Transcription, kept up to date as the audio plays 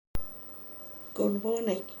Good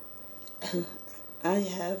morning. I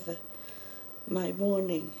have my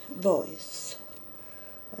morning voice,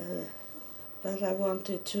 but I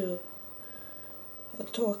wanted to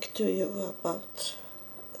talk to you about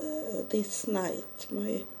this night,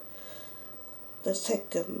 the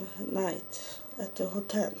second night at the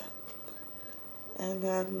hotel. And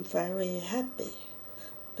I'm very happy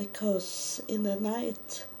because in the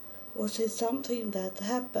night was it something that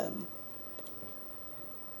happened.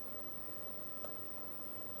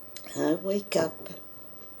 I wake up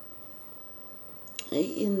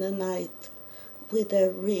in the night with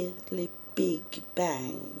a really big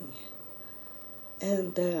bang,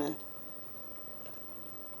 and I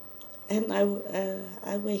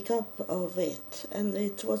wake up of it, and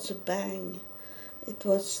it was a bang. It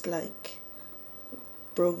was like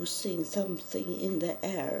bruising something in the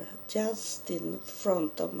air just in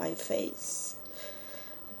front of my face.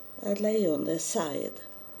 I lay on the side,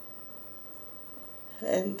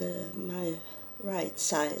 and my right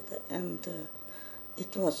side, and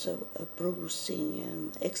it was a bruising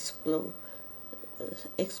and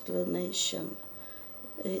explanation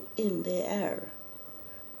in the air,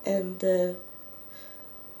 and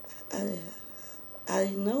I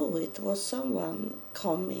know it was someone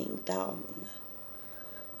coming down,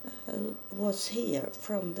 was here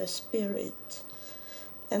from the spirit.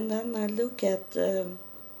 And then I look at the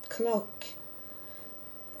clock,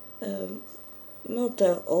 not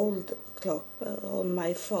the old clock, but on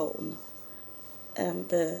my phone,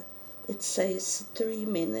 and it says 3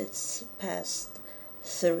 minutes past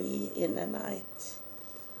 3 in the night.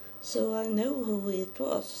 So I know who it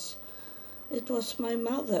was. It was my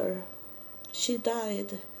mother. She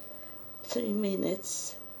died 3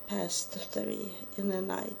 minutes past 3 in the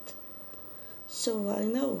night. So I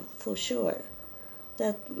know for sure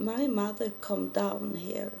that my mother come down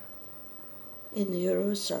here in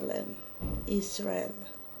Jerusalem, Israel.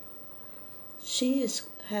 She is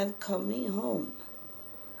have coming home.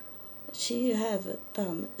 She have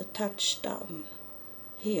done a touchdown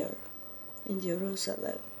here in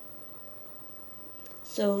Jerusalem.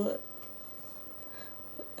 So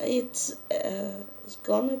it's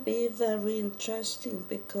gonna be very interesting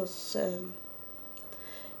because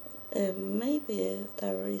maybe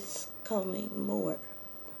there is coming more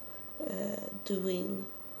doing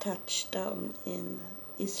touchdown in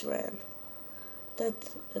Israel,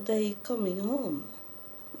 that they coming home.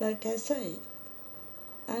 Like I say,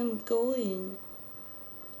 I'm going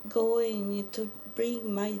to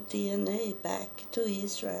bring my DNA back to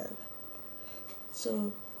Israel.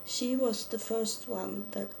 So she was the first one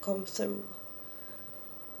that come through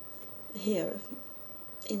here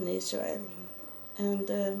in Israel,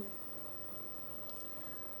 and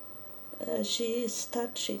she is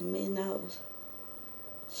touching me now.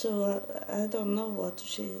 So I don't know what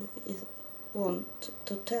she want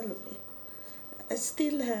to tell me. I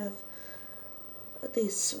still have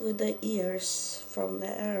this with the ears from the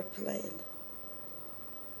airplane.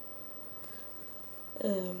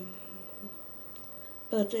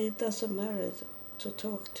 But it doesn't matter to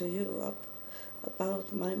talk to you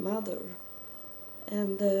about my mother.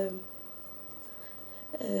 And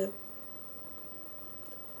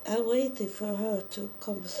I waited for her to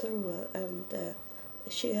come through, and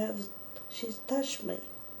she's touched me.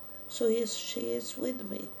 So she is with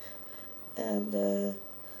me. And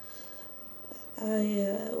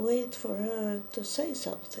I wait for her to say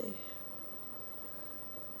something.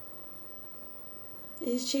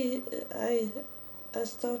 I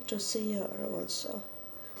start to see her also,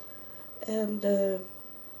 and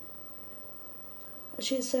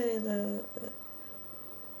she said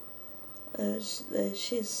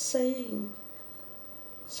she's saying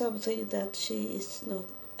something that she is not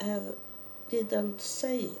didn't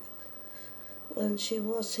say when she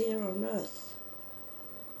was here on earth.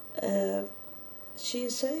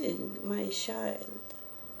 She's saying, my child,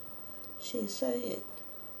 she's saying,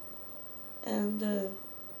 and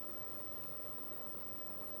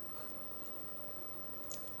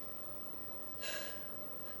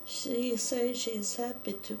she says she's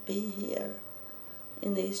happy to be here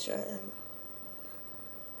in Israel.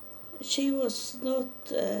 She was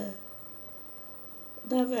not,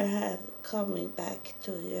 never have coming back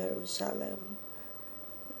to Jerusalem.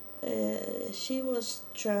 She was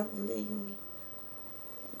traveling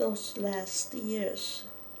those last years,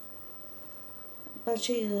 but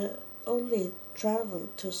she only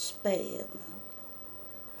traveled to Spain,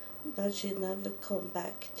 but she never come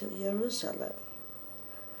back to Jerusalem.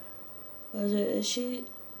 But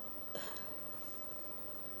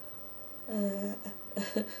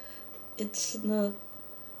it's not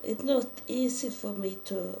easy for me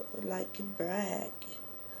to like brag,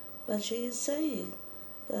 but she is saying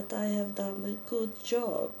that I have done a good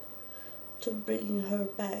job to bring her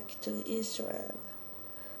back to Israel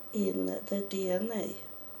in the DNA.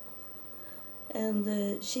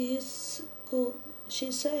 And she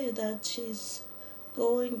said that she's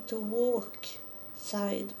going to walk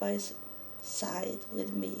side by side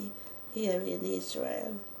with me here in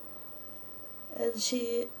Israel. And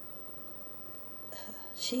she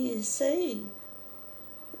is saying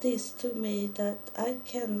this to me, that I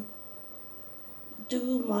can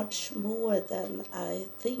do much more than I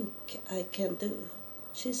think I can do.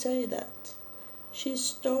 She say that. She's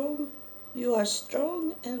strong. You are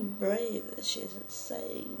strong and brave, she's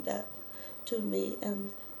saying that to me,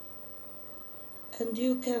 and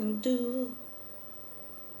you can do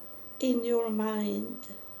in your mind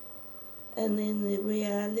and in the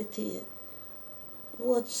reality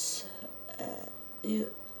what's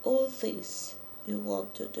all things you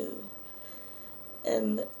want to do.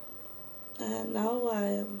 And now I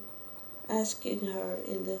am asking her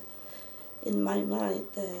in my mind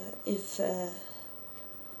if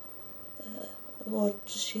what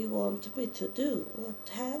she wants me to do, what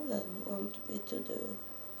heaven wants me to do.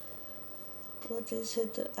 What is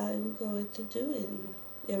it I'm going to do in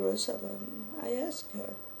Jerusalem? I ask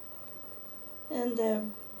her.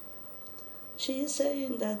 And she is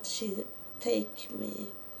saying that she take me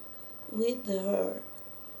with her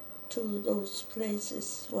to those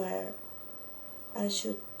places where I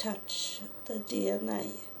should touch the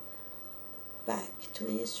DNA back to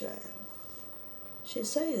Israel. She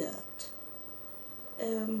say that.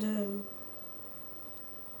 And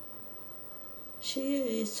she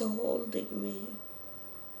is holding me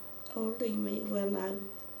when I'm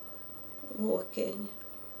walking.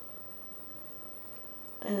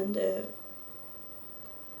 And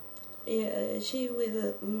she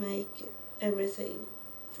will make everything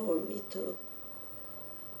for me to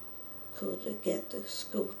could get a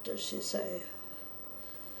scooter, she say.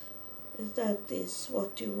 That is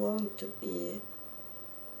what you want, to be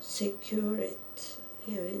secure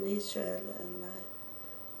here in Israel, and I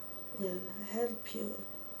will help you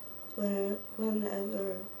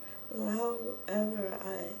whenever, however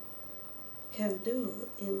I can do,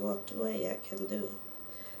 in what way I can do.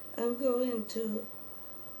 I'm going to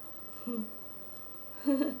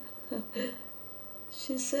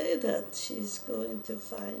she said that she's going to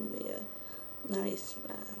find me a nice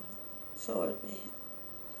man for me.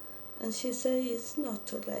 And she said it's not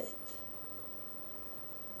too late.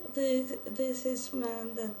 This is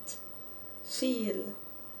man that feel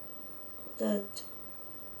that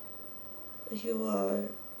you are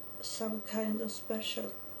some kind of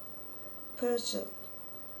special person,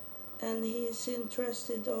 and he is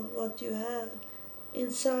interested of what you have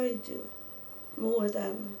inside you more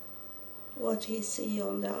than what he see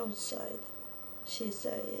on the outside, she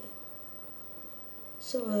say.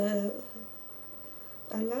 So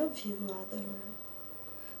I love you, Mother.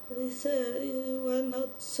 You were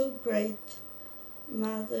not so great,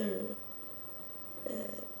 Mother,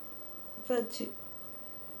 but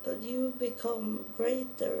you become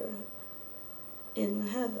greater in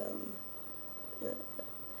heaven.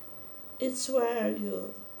 It's where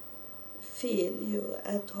you feel you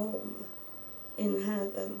at home in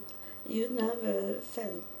heaven. You never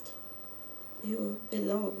felt you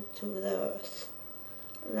belong to the earth.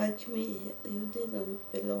 Like me, you didn't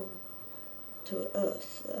belong to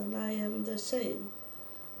earth, and I am the same,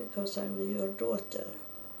 because I'm your daughter.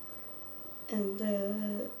 And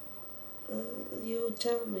you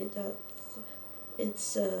tell me that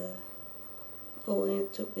it's going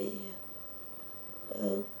to be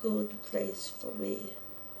a good place for me,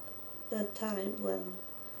 the time when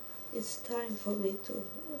it's time for me to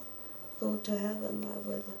go to heaven. I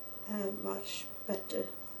will have much better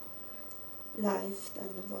life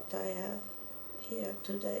than what I have here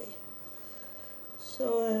today.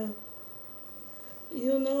 So,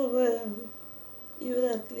 you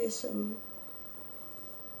that listen,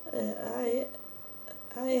 I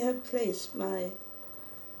have placed my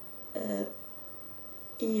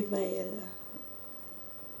email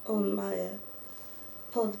on my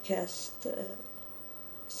podcast.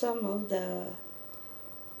 Some of the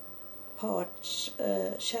parts,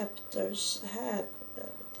 chapters have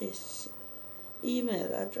this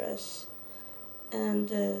email address, and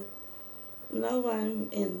now I'm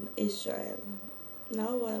in Israel.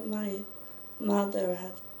 Now my mother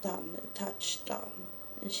have done a touchdown,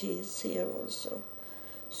 and she is here also.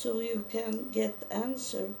 So you can get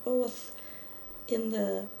answer both in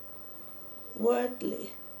the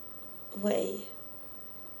worldly way,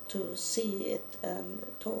 to see it and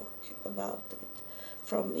talk about it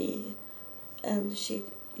from me, and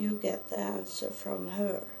you get the answer from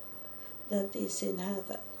her that is in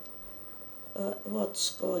heaven,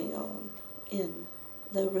 what's going on in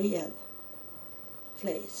the real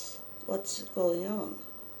place, what's going on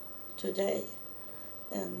today.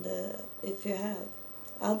 And if you have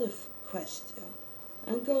other questions,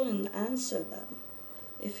 I'm going to answer them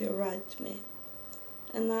if you write me.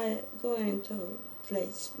 And I'm going to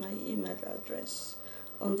place my email address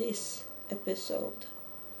on this episode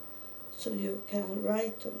so you can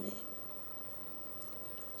write to me.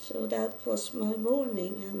 So that was my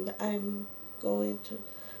morning, and I'm going to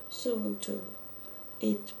soon to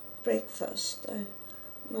eat breakfast.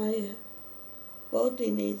 My body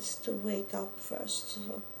needs to wake up first,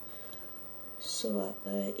 so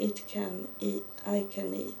it can eat. I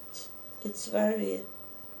can eat. It's very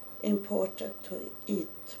important to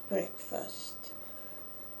eat breakfast.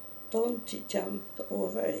 Don't jump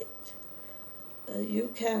over it. You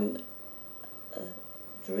can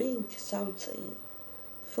drink something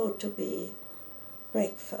for to be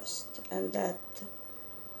breakfast, and that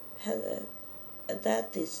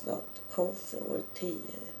is not coffee or tea.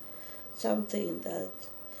 Something that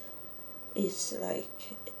is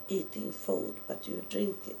like eating food, but you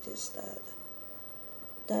drink it instead.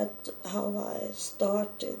 That's how I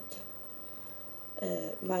started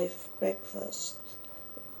my breakfast,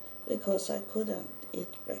 because I couldn't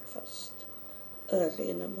eat breakfast early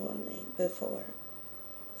in the morning before.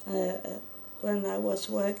 When I was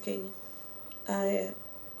working, I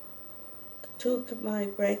took my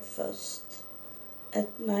breakfast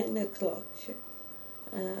at 9 o'clock.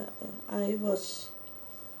 I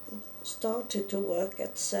started to work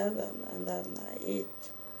at 7, and then I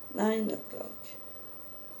eat 9 o'clock.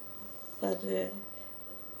 But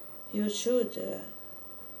you should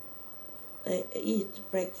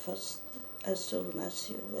eat breakfast as soon as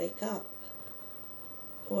you wake up,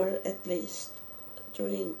 or at least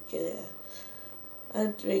drink. I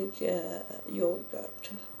drink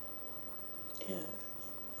yogurt.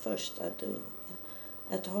 First I do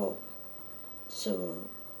at home, so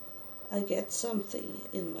I get something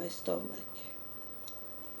in my stomach.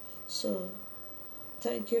 So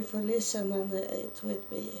thank you for listening. It would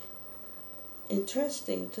be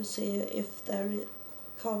interesting to see if there is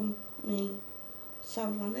coming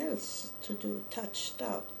someone else to do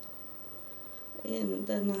touchdown in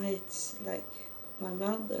the nights, like my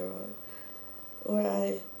mother, or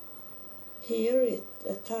I hear it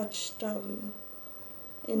a touchdown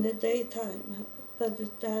in the daytime,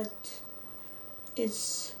 but that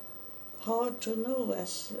is hard to know,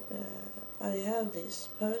 as I have this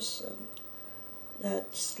person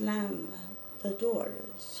that slam the door,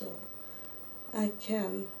 so I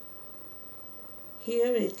can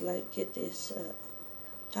hear it like it is a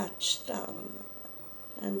touchdown,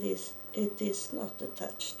 and it is not a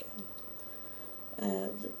touchdown.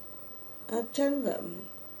 I tell them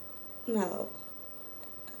now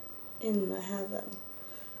in heaven,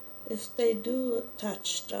 if they do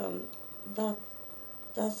touchdown, that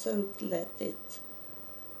doesn't let it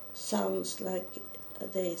sounds like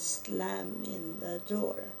they slam in the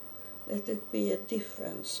door. Let it be a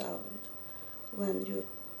different sound when you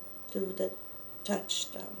do the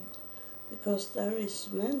touchdown, because there is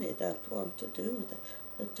many that want to do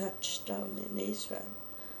the touchdown in Israel.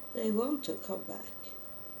 They want to come back.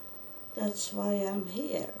 That's why I'm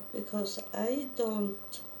here, because I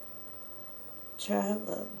don't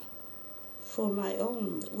travel for my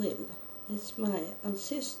own will. It's my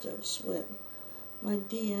ancestors' will, my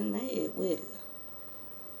DNA will,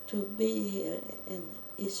 to be here in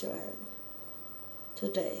Israel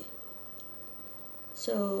today.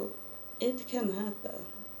 So it can happen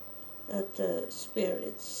that the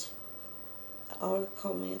spirits are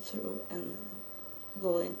coming through and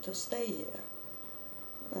going to stay here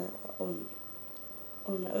on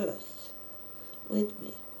earth with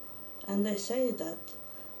me. And they say that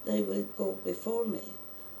they will go before me,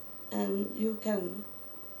 and you can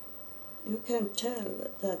tell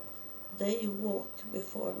that they walk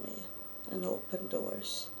before me and open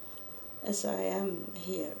doors, as I am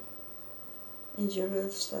here in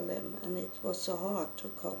Jerusalem, and it was so hard to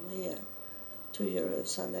come here to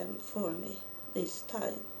Jerusalem for me this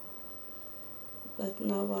time. But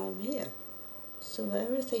now I'm here, so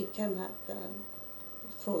everything can happen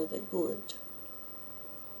for the good.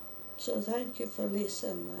 So thank you for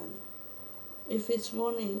listening. If it's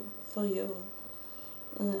morning for you,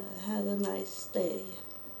 have a nice day,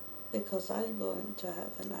 because I'm going to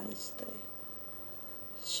have a nice day.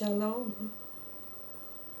 Shalom.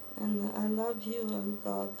 And I love you, and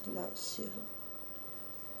God loves you.